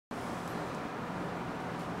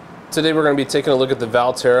Today we're going to be taking a look at the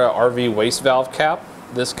Valterra RV Waste Valve cap.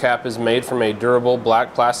 This cap is made from a durable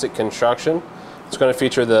black plastic construction. It's going to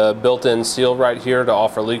feature the built-in seal right here to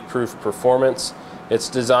offer leak-proof performance. It's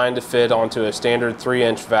designed to fit onto a standard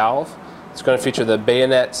 3-inch valve. It's going to feature the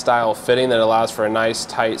bayonet-style fitting that allows for a nice,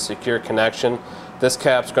 tight, secure connection. This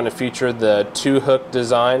cap's going to feature the 2-hook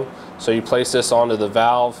design. So you place this onto the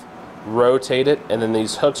valve, rotate it, and then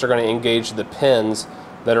these hooks are going to engage the pins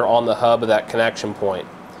that are on the hub of that connection point.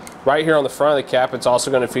 Right here on the front of the cap, it's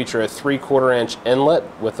also going to feature a 3/4 inch inlet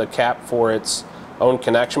with a cap for its own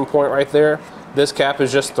connection point right there. This cap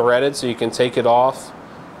is just threaded, so you can take it off.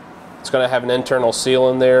 It's going to have an internal seal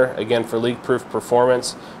in there, again for leak-proof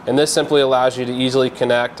performance. And this simply allows you to easily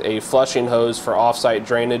connect a flushing hose for off-site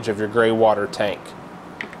drainage of your gray water tank.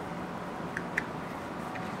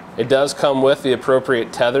 It does come with the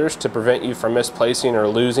appropriate tethers to prevent you from misplacing or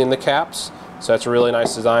losing the caps. So that's a really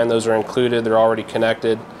nice design. Those are included, they're already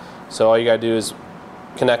connected. So all you gotta do is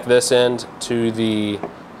connect this end to the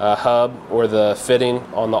hub or the fitting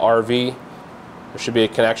on the RV. There should be a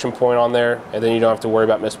connection point on there, and then you don't have to worry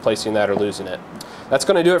about misplacing that or losing it. That's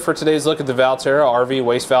gonna do it for today's look at the Valterra RV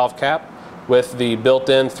Waste Valve cap with the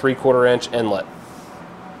built-in 3/4 inch inlet.